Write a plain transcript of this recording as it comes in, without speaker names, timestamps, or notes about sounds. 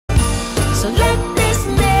So let this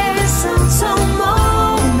mistletoe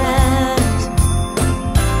moment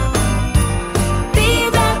be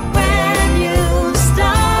that brand new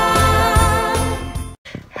start.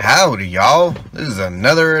 Howdy, y'all. This is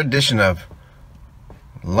another edition of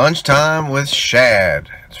Lunchtime with Shad.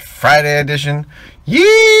 It's Friday edition.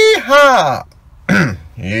 Yeehaw!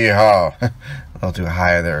 Yeehaw. A little too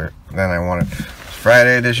high there than I wanted. It's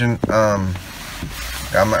Friday edition. Got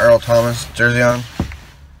my Earl Thomas jersey on.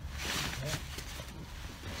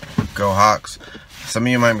 Go Hawks. Some of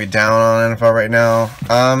you might be down on NFL right now.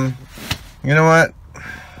 You know what?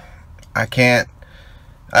 I don't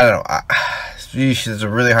know. It's a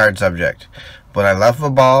really hard subject. But I love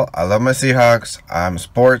football. I love my Seahawks. I'm a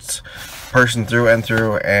sports person through and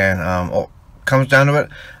through. And comes down to it,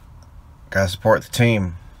 gotta support the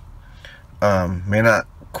team. May not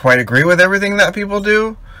quite agree with everything that people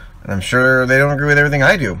do. And I'm sure they don't agree with everything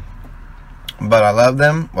I do. But I love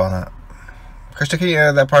them. Well, not. Krista, can you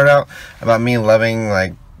edit that part out? About me loving,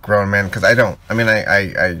 like, grown men? Because I don't. I mean,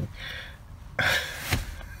 Anyway,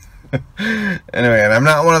 and I'm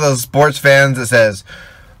not one of those sports fans that says,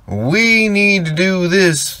 we need to do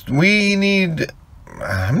this. I'm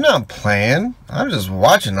not playing. I'm just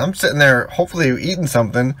watching. I'm sitting there, hopefully eating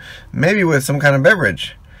something. Maybe with some kind of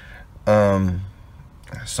beverage.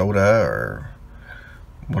 Soda or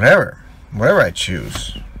whatever I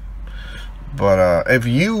choose. But if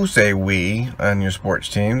you say we on your sports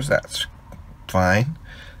teams, that's fine.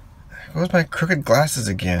 There goes my crooked glasses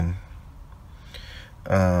again.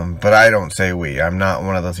 But I don't say we. I'm not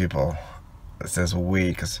one of those people that says we,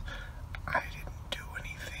 because I didn't do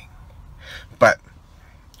anything. But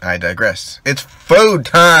I digress. It's food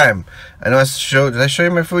time. I know did I show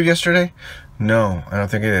you my food yesterday? No, I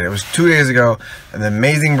don't think I did. It was 2 days ago. An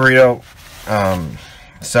amazing burrito.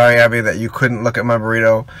 Sorry, Abby, that you couldn't look at my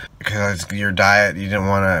burrito because your diet, you didn't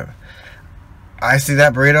want to. I see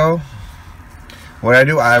that burrito. What I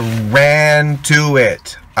do, I ran to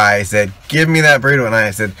it. I said, give me that burrito. And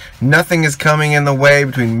I said, nothing is coming in the way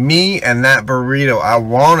between me and that burrito. I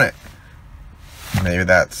want it. Maybe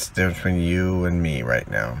that's the difference between you and me right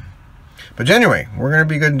now. But January, we're going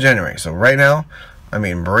to be good in January. So right now, I'm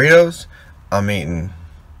eating burritos. I've been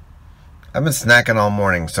snacking all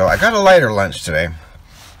morning. So I got a lighter lunch today.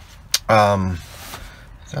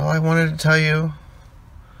 That's all I wanted to tell you.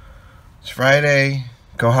 It's Friday.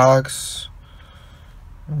 Go Hawks.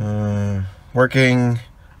 Working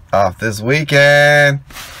off this weekend.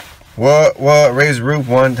 What? Raise the roof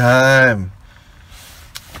one time.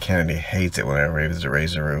 Kennedy hates it when I raise the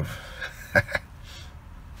roof.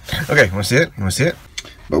 Okay, you want to see it?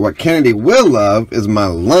 But what Kennedy will love is my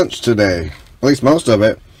lunch today. At least most of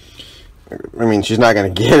it. I mean, she's not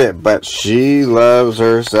going to get it, but she loves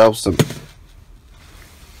herself some.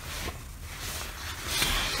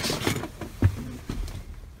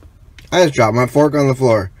 I just dropped my fork on the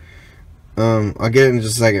floor. I'll get it in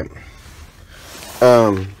just a second.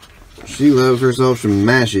 She loves herself some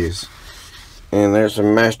mashies. And there's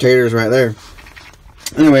some mashed taters right there.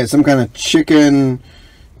 Anyway, some kind of chicken,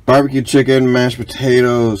 barbecue chicken, mashed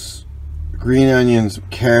potatoes, green onions,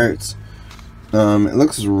 carrots. It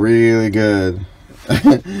looks really good.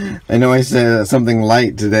 I know I said something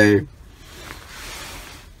light today.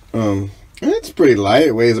 It's pretty light.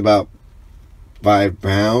 It weighs about 5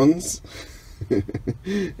 pounds.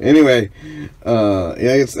 Anyway,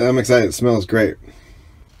 yeah, I'm excited. It smells great.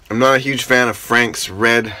 I'm not a huge fan of Frank's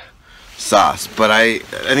red sauce, but I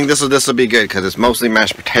think this will be good because it's mostly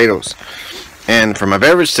mashed potatoes. And for my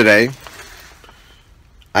beverage today,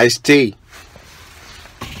 iced tea.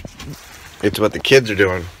 It's what the kids are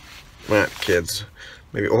doing. Well, not kids.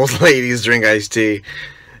 Maybe old ladies drink iced tea.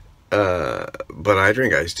 But I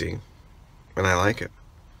drink iced tea. And I like it.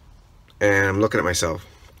 And I'm looking at myself.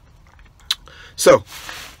 So,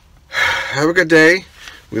 have a good day.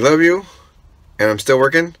 We love you. And I'm still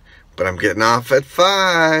working. But I'm getting off at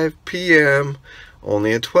 5 p.m.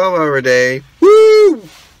 Only a 12-hour day. Woo!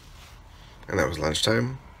 And that was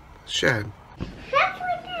lunchtime. Shad.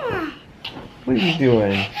 What are you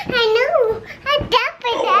doing? I know. I'm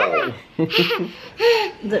jumping.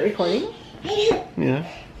 Is it recording? Yeah.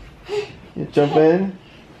 You jump in?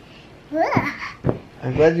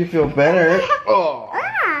 I'm glad you feel better. Oh.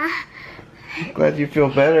 I'm glad you feel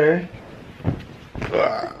better.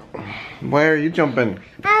 Why are you jumping?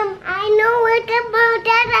 I know where to put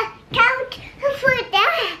the couch for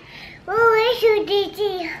that. Where should it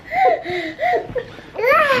be?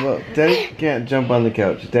 Well, Daddy can't jump on the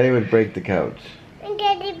couch. Daddy would break the couch.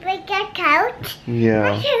 Daddy break the couch?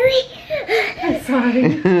 Yeah. I'm sorry.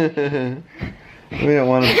 We don't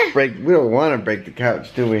want to break the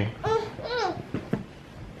couch, do we?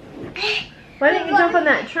 Why didn't you jump on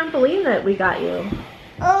that trampoline that we got you?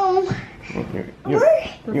 That's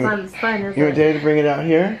not as fun, is You want it? Daddy to bring it out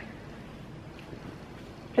here?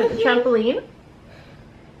 Get the trampoline?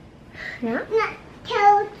 Yeah? Not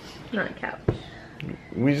couch. Not couch.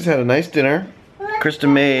 We just had a nice dinner. Krista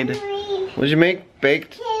made, what did you make?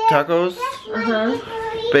 Baked tacos? Uh-huh.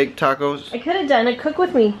 Baked tacos. I could have done a cook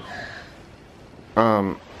with me.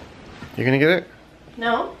 You gonna get it?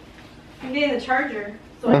 No? I'm getting the charger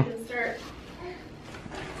so I can start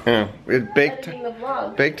Yeah, we had editing the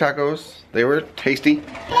vlog. baked tacos. They were tasty.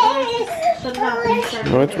 Shut it off and start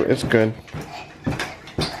No, it. it's good.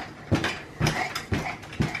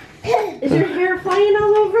 Is your hair flying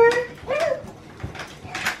all over?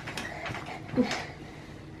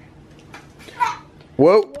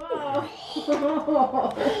 Whoa!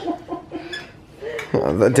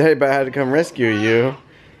 Whoa. The Daddy about had to come rescue you.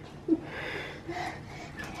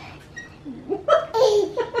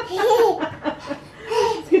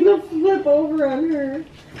 It's gonna flip over on her.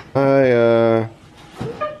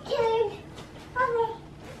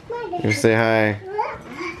 You say hi.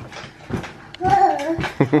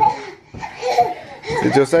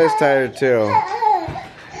 Josiah's tired too.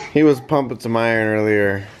 He was pumping some iron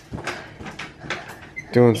earlier.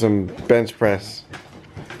 Doing some bench press.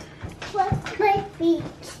 What's my feet?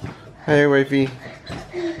 Hey, wifey.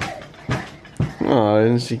 Oh,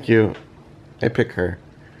 isn't she cute? I pick her.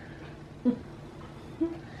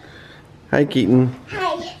 Hi, Keaton.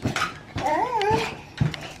 Hi.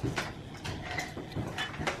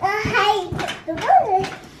 Hi.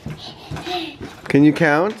 Can you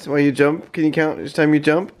count while you jump? Can you count each time you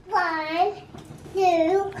jump? 1,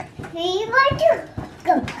 2, 3, 1, 2.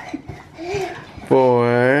 Go.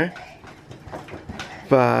 4,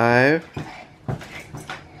 5.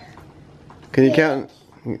 Can you count?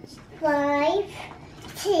 5,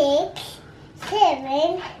 6,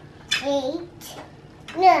 7, 8,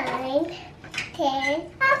 9, 10.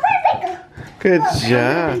 Perfect. Good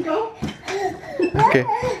job. Okay,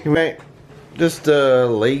 you might just a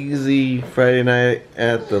lazy Friday night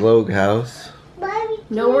at the Logue house.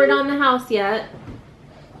 No word on the house yet.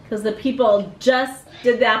 Because the people just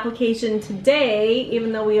did the application today,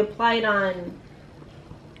 even though we applied on,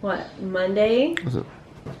 what, Monday? Was it?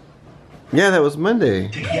 Yeah, that was Monday.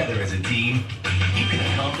 Together as a team, you can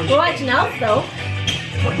accomplish We're watching Elf though.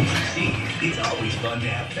 When you succeed, it's always fun to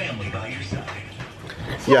have family by your side.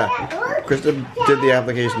 Yeah, Krista did the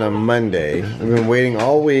application on Monday. We've been waiting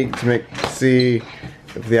all week to see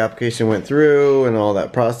if the application went through and all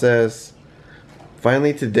that process.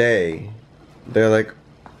 Finally today, they're like,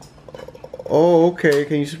 "Oh, okay.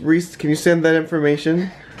 Can you send that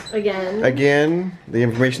information Again. again? The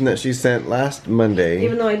information that she sent last Monday."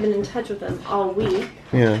 Even though I've been in touch with them all week.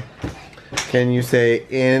 Yeah. Can you say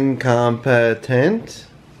incompetent?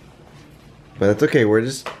 But that's okay. We're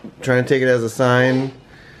just trying to take it as a sign.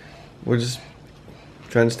 We're just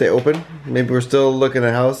trying to stay open. Maybe we're still looking at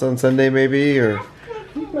a house on Sunday, maybe, or.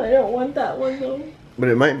 I don't want that one though. But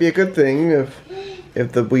it might be a good thing if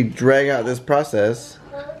we drag out this process.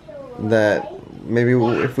 That maybe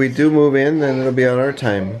if we do move in, then it'll be on our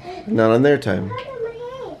time, not on their time.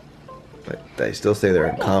 But they still say they're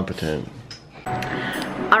incompetent.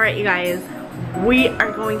 Alright, you guys. We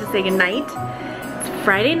are going to say goodnight. It's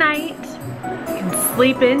Friday night. I can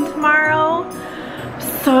sleep in tomorrow. I'm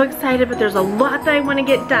so excited, but there's a lot that I want to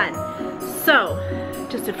get done. So,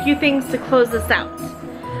 just a few things to close this out.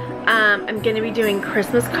 I'm going to be doing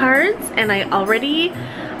Christmas cards, and I already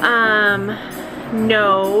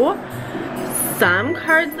know some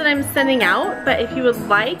cards that I'm sending out, but if you would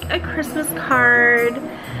like a Christmas card,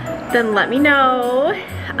 then let me know.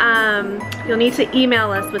 You'll need to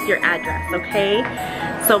email us with your address, okay?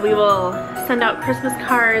 So we will send out Christmas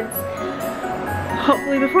cards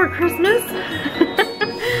hopefully before Christmas.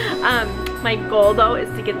 My goal though is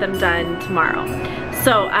to get them done tomorrow.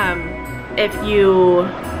 So if you,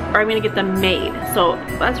 or I'm gonna get them made. So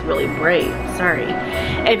that's really brave, sorry.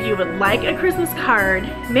 If you would like a Christmas card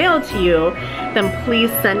mailed to you, then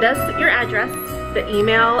please send us your address. The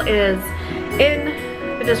email is in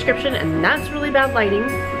the description, and that's really bad lighting.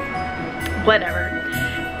 Whatever.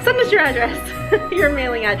 Send us your address, your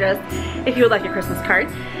mailing address, if you would like a Christmas card.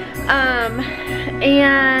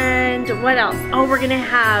 And what else? Oh, we're gonna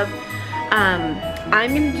have,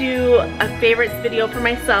 I'm gonna do a favorites video for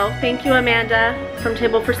myself. Thank you, Amanda from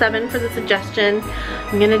Table for 7 for the suggestion.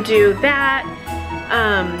 I'm gonna do that.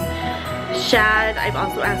 Shad, I've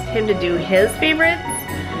also asked him to do his favorites.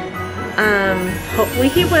 Hopefully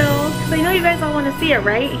he will, because I know you guys all want to see it,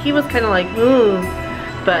 right? He was kind of like, ooh,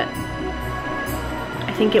 but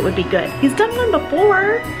I think it would be good. He's done one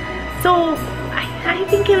before, so I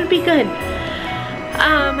think it would be good.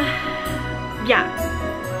 Yeah.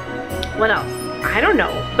 What else? I don't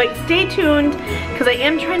know, but stay tuned because I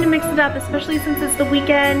am trying to mix it up, especially since it's the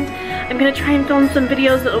weekend. I'm gonna try and film some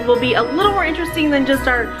videos that will be a little more interesting than just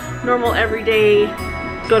our normal everyday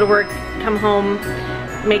go to work, come home,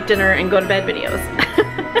 make dinner, and go to bed videos.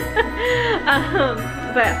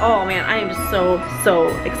 But oh man, I am just so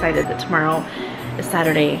excited that tomorrow is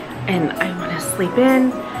Saturday and I want to sleep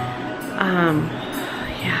in.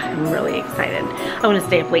 Yeah, I'm really excited. I want to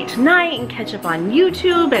stay up late tonight and catch up on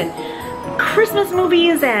YouTube and Christmas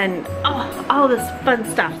movies and all this fun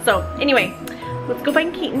stuff. So anyway, let's go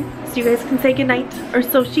find Keaton so you guys can say goodnight, or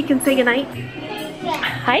so she can say goodnight.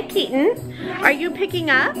 Hi Keaton, are you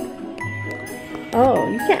picking up? Oh,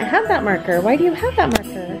 you can't have that marker. Why do you have that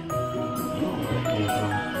marker?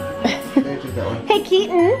 Hey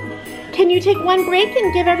Keaton, can you take one break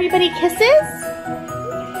and give everybody kisses?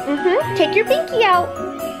 Take your binky out.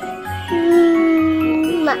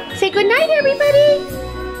 Say goodnight everybody.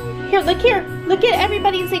 Here, look at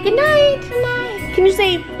everybody and say goodnight. Goodnight. Can you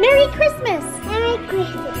say Merry Christmas? Merry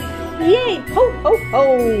Christmas. Yay, ho ho ho.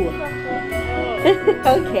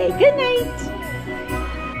 Okay, good night.